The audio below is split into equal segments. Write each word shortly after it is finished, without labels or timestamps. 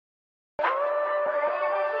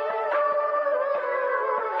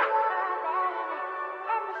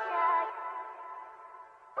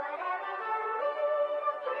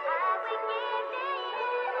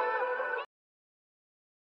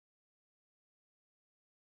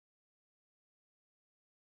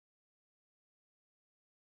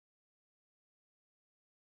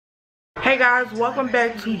Hey guys, welcome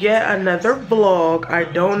back to yet another vlog. I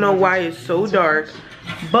don't know why it's so dark,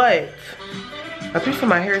 but a piece of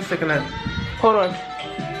my hair is sticking up. Hold on.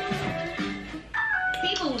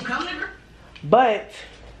 But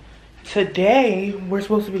today we're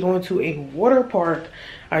supposed to be going to a water park.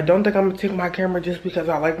 I don't think I'm gonna take my camera just because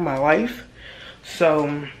I like my life.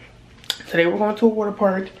 So today we're going to a water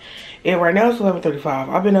park, and right now it's 11:35.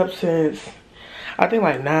 I've been up since I think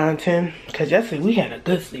like 9, 10, because yesterday we had a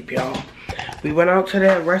good sleep, y'all. We went out to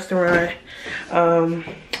that restaurant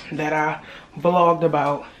that I vlogged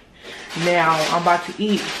about. Now I'm about to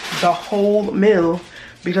eat the whole meal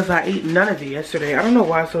because I ate none of it yesterday. I don't know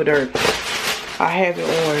why it's so dark. I have it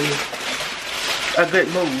on a good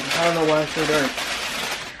mood. I don't know why it's so dark.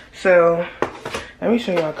 So let me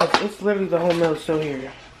show y'all, because it's literally the whole meal still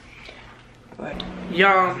here.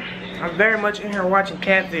 Y'all, I'm very much in here watching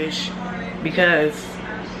Catfish because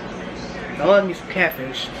I love me some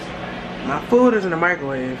catfish. My food is in the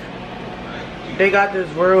microwave. They got this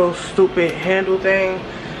real stupid handle thing,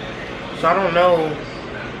 so I don't know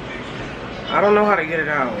how to get it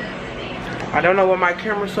out. I don't know why my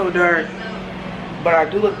camera's so dark, but I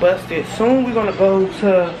do look busted. Soon we're gonna go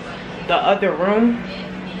to the other room.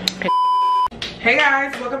 Hey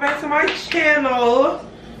guys, welcome back to my channel.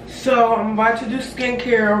 So I'm about to do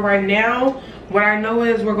skincare right now. What I know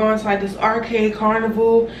is we're going to like this arcade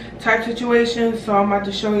carnival type situation. So I'm about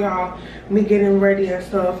to show y'all me getting ready and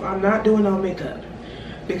stuff. I'm not doing no makeup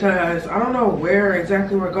because I don't know where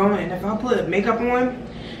exactly we're going. And if I put makeup on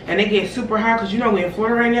and it gets super hot, because you know we're in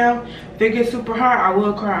Florida right now, if it gets super hot, I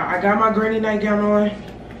will cry. I got my granny nightgown on.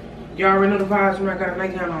 Y'all already know the vibes when I got a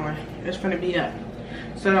nightgown on. It's finna be up.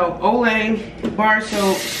 So Olay bar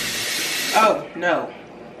soap. Oh no,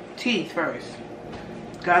 teeth first.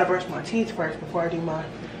 Gotta brush my teeth first before I do my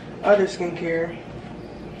other skincare.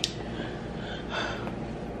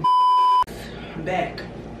 I'm back.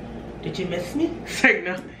 Did you miss me? Say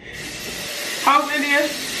no. How's India?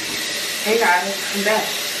 Hey guys, I'm back.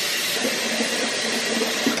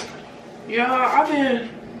 Y'all, I've been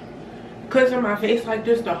cleansing my face like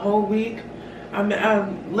this the whole week. I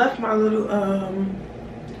left my little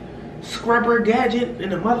scrubber gadget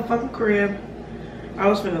in the motherfucking crib. I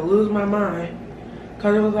was finna lose my mind.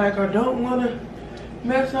 Cause it was like, I don't wanna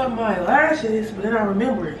mess up my lashes, but then I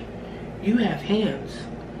remembered, you have hands.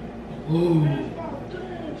 Ooh.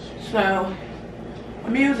 So,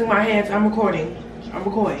 I'm using my hands, I'm recording.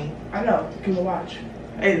 I know, you can watch.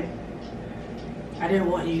 Hey, I didn't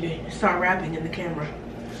want you to start rapping in the camera.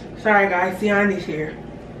 Sorry guys, Siani's here.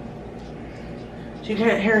 She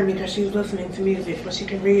can't hear me because she's listening to music, but she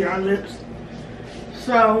can read our lips.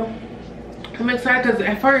 So, I'm excited because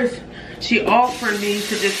at first, she offered me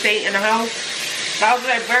to just stay in the house. I was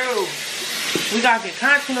like, bro, we gotta get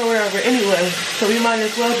content or whatever anyway, so we might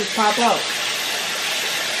as well just pop out.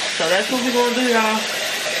 So that's what we're gonna do, y'all.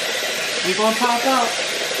 We're gonna pop out,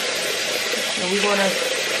 and we're gonna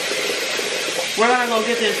go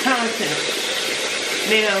get this content.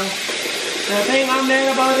 Now, the thing I'm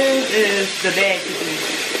mad about is the bag situation.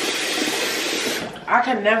 I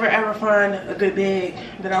can never ever find a good bag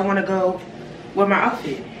that I want to go with my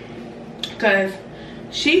outfit. Because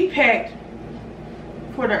she packed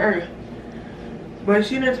for the earth, but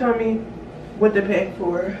she didn't tell me what to pack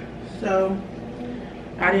for. So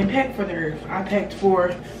I didn't pack for the earth. I packed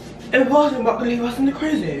for it wasn't about to leave us in the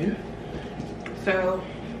crazy. So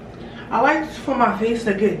I like for my face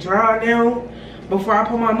to get dry now before I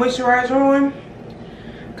put my moisturizer on,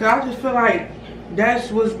 because I just feel like that's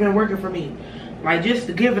what's been working for me. Like, just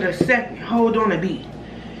to give it a second, hold on a beat.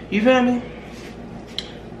 You feel me?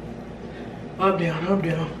 Up, down, up,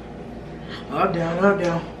 down. Up, down, up,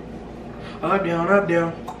 down. Up, down, up,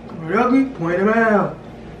 down. Rugby, point him out.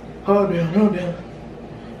 Up, down, up, down.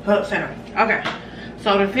 Up, center. Okay.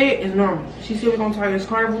 So the fit is normal. She said we're gonna try this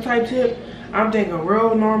carnival type tip. I'm thinking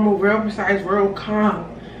real normal, real precise, real calm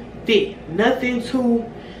fit. Nothing too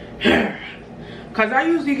her. Cause I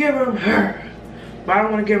usually give them her, but I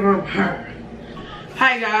don't want to give them her.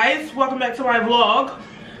 Hi guys, welcome back to my vlog.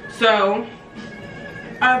 So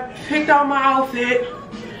I picked out my outfit.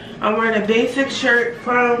 I'm wearing a basic shirt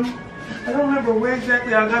from, I don't remember where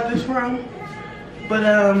exactly I got this from, but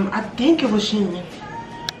I think it was Shein.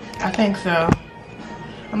 I think so.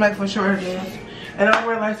 I'm like for sure it is. And I'm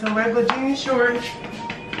wearing like some regular jean shorts,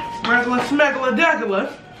 regular smegular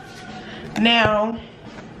degular. Now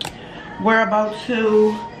we're about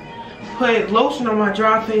to put lotion on my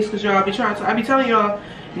dry face, because y'all be trying to, I be telling y'all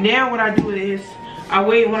now what I do is I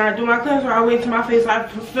wait, when I do my cleanser, I wait till my face I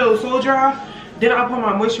feel so dry, then I put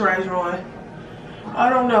my moisturizer on. I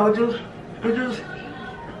don't know, it just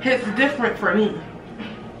hits different for me.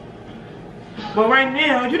 But right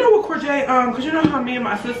now, you know what, Corjay, cause you know how me and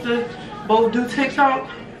my sister both do TikTok,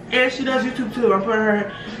 and she does YouTube too. I'm putting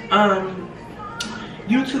her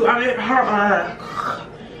YouTube, I mean her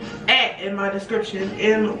at in my description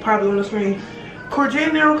and probably on the screen.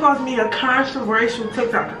 Corjay now calls me a controversial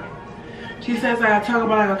TikToker. She says that I talk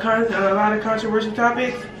about like a lot of controversial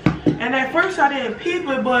topics, and at first I didn't peep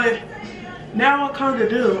it, but now I kind of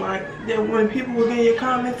do. Like when people will get in your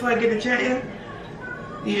comments, like get to chatting,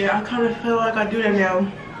 yeah, I kind of feel like I do that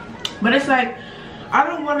now. But it's like I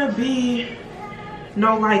don't want to be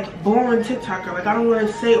no like boring TikToker. Like I don't want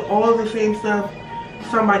to say all the same stuff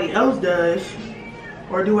somebody else does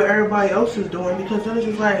or do what everybody else is doing, because then it's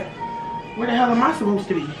just like, where the hell am I supposed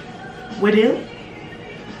to be? With him?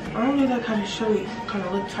 I don't know, that kind of shirt kind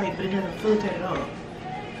of look tight, but it doesn't feel tight at all.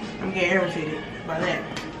 I'm getting irritated by that.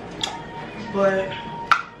 But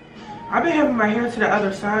I've been having my hair to the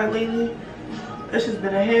other side lately. It's just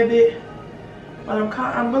been a habit, but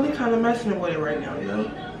I'm really kind of messing with it right now, you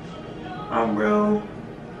know.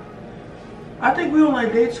 I think we on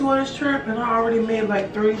like day 2 of this trip, and I already made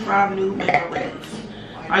like 35 new makeup layers.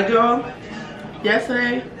 Like y'all,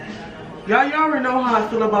 yesterday, y'all already know how I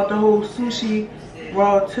feel about the whole sushi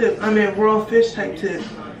raw fish type tip.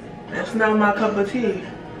 That's not my cup of tea.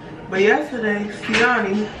 But yesterday,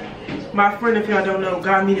 Siani, my friend, if y'all don't know,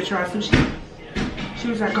 got me to try sushi. She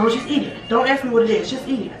was like, "Go, just eat it. Don't ask me what it is, just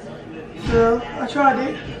eat it." So I tried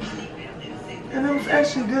it, and it was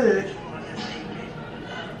actually good.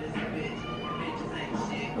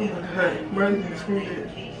 Oh my god, Marley can scream it.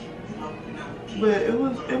 But it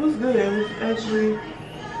was good. It was actually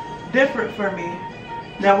different for me.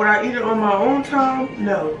 Now would I eat it on my own time?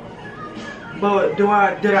 No. But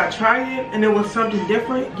did I try it and it was something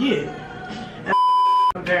different? Yeah. And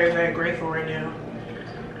I'm very, very grateful right now.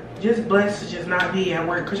 Just blessed to just not be at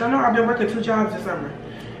work. Cause y'all know I've been working 2 jobs this summer.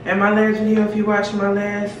 And my last video, if you watch my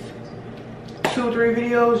last 2 or 3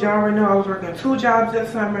 videos, y'all already know I was working 2 jobs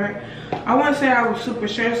this summer. I wouldn't say I was super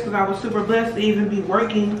stressed because I was super blessed to even be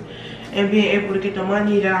working and being able to get the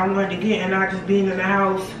money that I wanted to get, and not just being in the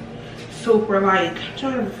house super like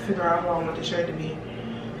trying to figure out how I want the shirt to be.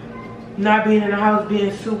 Not being in the house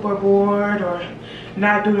being super bored or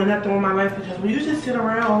not doing nothing with my life, because when you just sit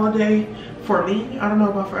around all day, for me, I don't know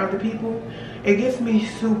about for other people, it gets me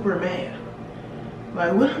super mad.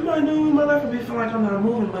 Like, what am I doing with my life? I be feeling like I'm not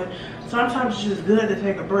moving, but sometimes it's just good to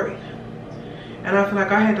take a break. And I feel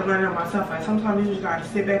like I had to learn that myself. Like sometimes you just gotta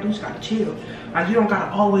sit back, you just gotta chill. Like you don't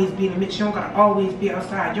gotta always be in the mix, you don't gotta always be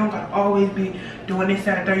outside, you don't gotta always be doing this,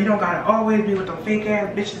 that, and that. You don't gotta always be with them fake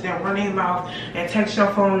ass bitches that run their mouth and text your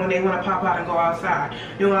phone when they wanna pop out and go outside.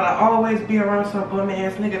 You don't gotta always be around some bum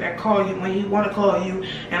ass nigga that call you when he wanna call you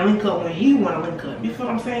and link up when he wanna link up. You feel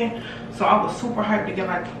what I'm saying? So I was super hyped to get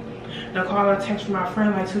like the call or text from my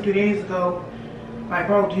friend like 2-3 days ago. Like,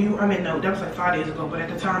 bro, no, that was like 5 days ago, but at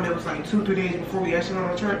the time it was like 2-3 days before we actually went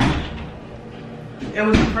on the trip. It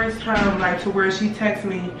was the first time, like, to where she texted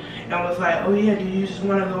me and was like, oh yeah, do you just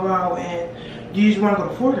want to go out and do you just want to go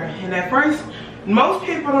to Florida? And at first, most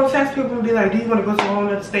people don't text people and be like, do you want to go to a whole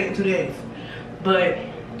other state in 2 days? But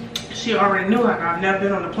she already knew, like, I've never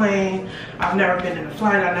been on a plane, I've never been in a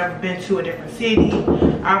flight, I've never been to a different city,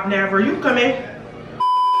 you come in.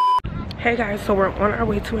 Hey guys, so we're on our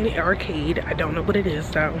way to an arcade. I don't know what it is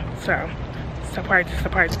though, so surprise.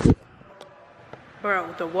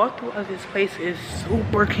 Bro, the walkthrough of this place is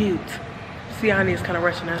super cute. Siani is kind of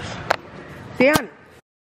rushing us. Siani.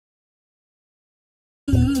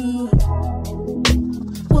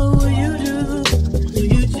 What will you do? Will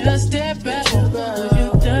you just step back? Will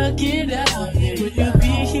you duck it out? Will you be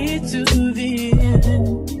here to the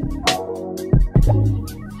end?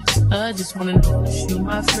 I just wanna know if you're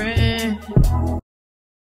my friend.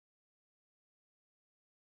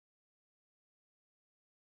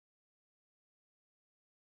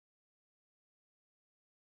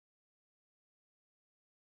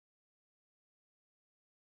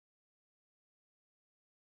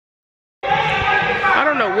 I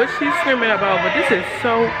don't know what she's screaming about, but this is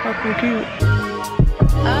so fucking cute.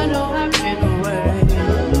 I know I've been away.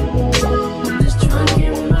 I'm just trying to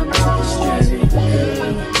get my mind straight.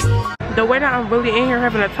 The way that I'm really in here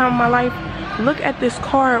having a time of my life, look at this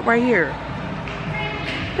card right here.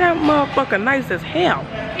 That motherfucker nice as hell.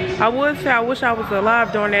 I would say I wish I was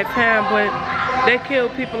alive during that time, but they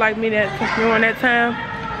killed people like me during that time.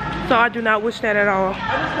 So I do not wish that at all. I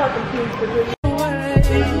just want the kids to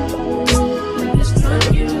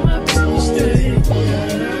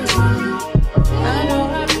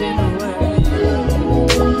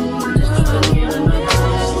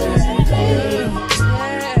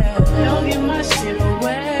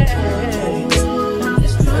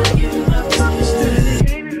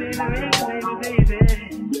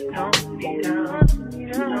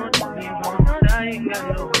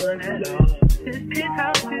got no fun at all. This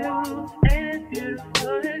penthouse view ain't as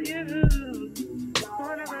beautiful as you.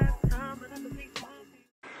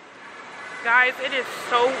 Guys, it is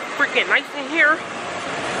so freaking nice in here.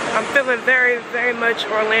 I'm feeling very, very much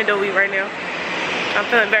Orlando-y right now. I'm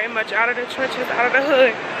feeling very much out of the trenches, out of the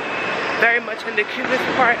hood. Very much in the cutest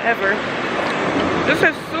part ever. This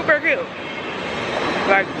is super cute.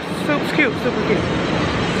 Like, super cute, super cute.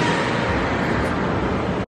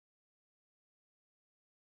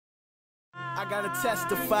 I gotta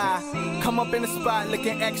testify. Come up in the spot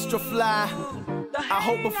looking extra fly. I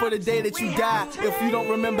hope before the day that you die, if you don't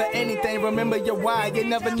remember anything, remember your why. You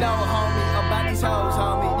never know, homie, about these hoes,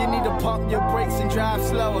 homie. You need to pump your brakes and drive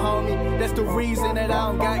slow, homie. That's the reason that I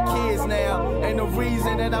don't got kids now, and the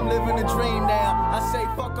reason that I'm living a dream now. I say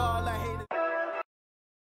fuck all I hate.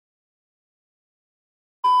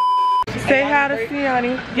 Say hi to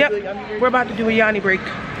Yanni. Yep, we're about to do a Yanni break.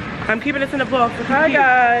 I'm keeping this in the box. Hi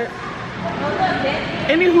guys.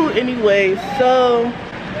 Anywho, anyways, so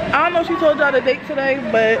I don't know if she told y'all the date today,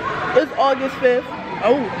 but it's August 5th.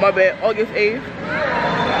 Oh, my bad, August 8th.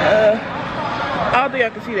 I don't think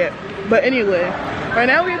y'all can see that. But anyway, right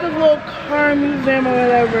now we at this little car museum or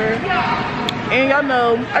whatever. And y'all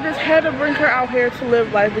know, I just had to bring her out here to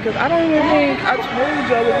live life because I don't even think I told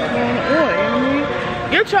y'all what was going on, you know what I mean?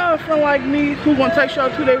 Get y'all a friend like me who gonna text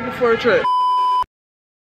y'all 2 days before a trip.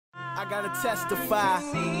 I gotta testify.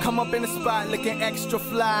 Come up in the spot looking extra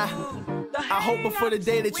fly. I hope before the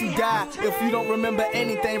day that you die, if you don't remember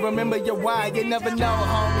anything, remember your why. You never know,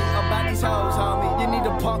 homie, about these hoes, homie. You need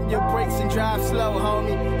to pump your brakes and drive slow,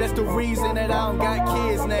 homie. That's the reason that I don't got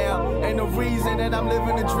kids now, and the reason that I'm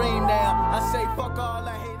living a dream now. I say fuck all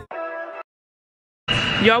I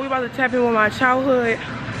hate. Y'all, we about to tap in with my childhood.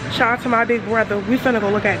 Shout out to my big brother. We finna go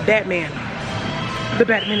look at Batman. The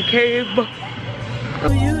Batman cave.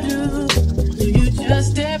 You do, you just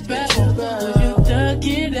step out, would you duck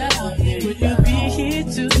it out, would you be here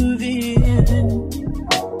to the end?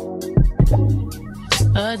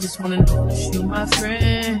 I just wanna know if you my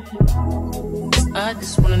friend, I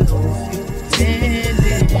just wanna know if you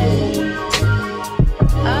pretending.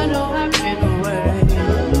 I know I've been away,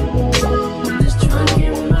 I'm just trying to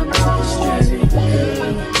get my mind straight.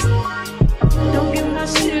 Don't give my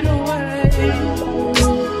shit away,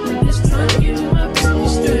 I'm just trying to get my mind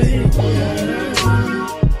straight.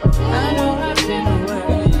 I know I've been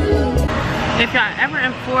away. If y'all ever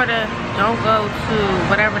in Florida, don't go to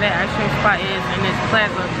whatever that ice cream spot is in this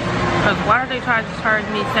plaza. Because why are they trying to charge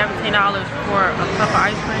me $17 for a cup of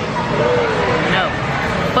ice cream? No.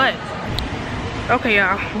 But, Okay,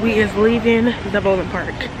 y'all, we is leaving the bowling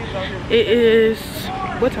park. It is,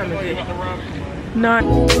 what time is it? 9.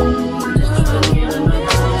 Don't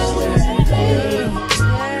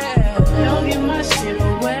get my shit